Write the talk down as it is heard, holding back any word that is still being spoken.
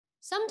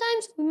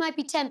Sometimes we might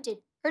be tempted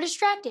or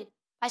distracted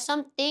by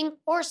something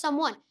or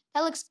someone that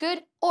looks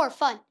good or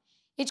fun.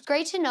 It's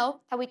great to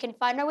know that we can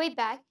find our way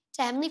back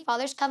to Heavenly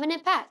Father's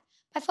covenant path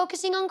by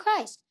focusing on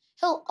Christ.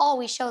 He'll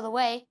always show the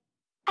way.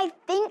 I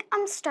think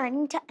I'm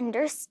starting to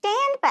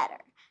understand better.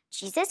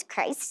 Jesus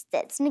Christ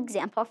sets an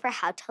example for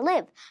how to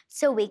live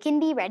so we can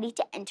be ready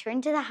to enter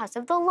into the house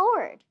of the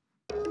Lord.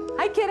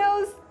 Hi,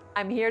 kiddos.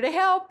 I'm here to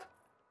help.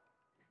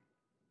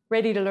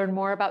 Ready to learn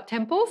more about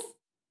temples?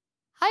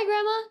 Hi,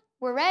 Grandma.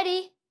 We're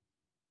ready.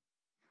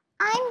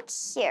 I'm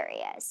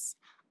curious.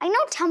 I know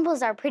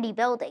temples are pretty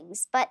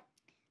buildings, but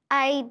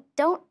I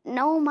don't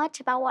know much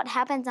about what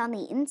happens on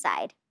the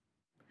inside.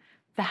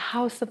 The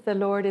house of the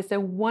Lord is a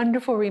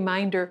wonderful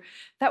reminder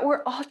that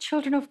we're all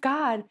children of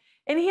God,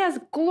 and He has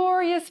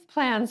glorious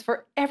plans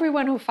for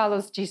everyone who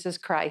follows Jesus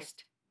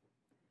Christ.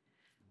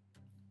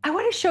 I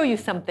want to show you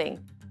something.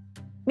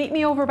 Meet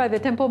me over by the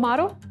temple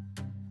model.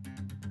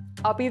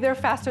 I'll be there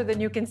faster than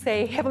you can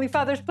say Heavenly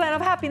Father's plan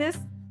of happiness.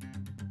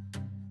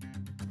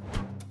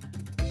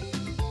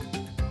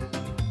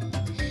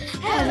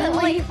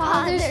 Heavenly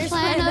Father's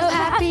plan of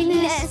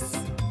happiness.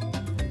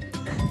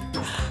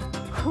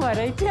 What'd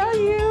I tell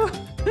you?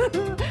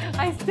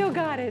 I still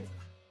got it.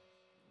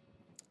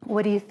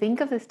 What do you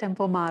think of this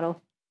temple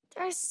model?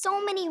 There are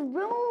so many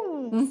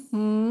rooms.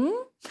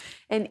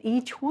 And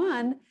each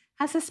one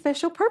has a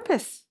special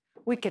purpose.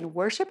 We can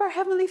worship our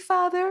Heavenly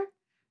Father,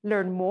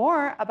 learn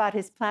more about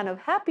His plan of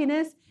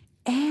happiness,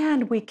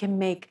 and we can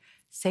make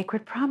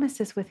sacred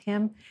promises with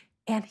Him,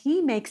 and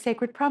He makes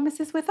sacred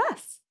promises with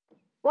us.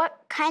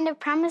 What kind of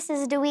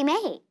promises do we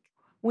make?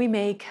 We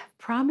make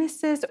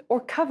promises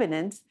or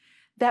covenants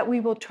that we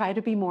will try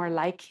to be more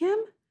like Him,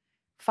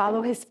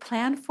 follow His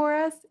plan for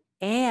us,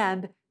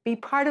 and be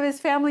part of His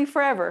family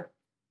forever.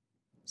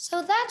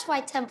 So that's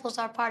why temples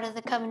are part of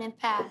the covenant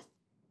path.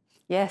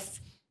 Yes.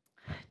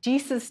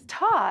 Jesus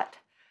taught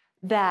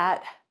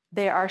that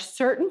there are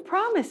certain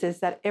promises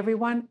that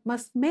everyone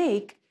must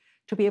make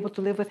to be able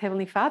to live with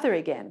Heavenly Father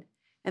again.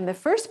 And the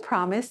first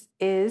promise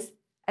is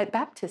at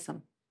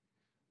baptism.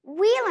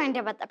 We learned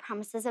about the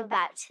promises of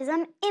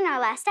baptism in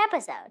our last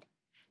episode.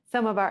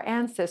 Some of our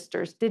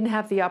ancestors didn't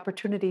have the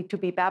opportunity to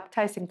be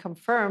baptized and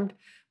confirmed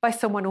by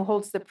someone who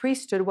holds the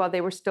priesthood while they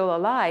were still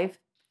alive.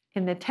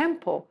 In the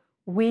temple,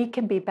 we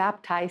can be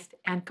baptized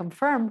and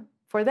confirmed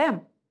for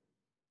them.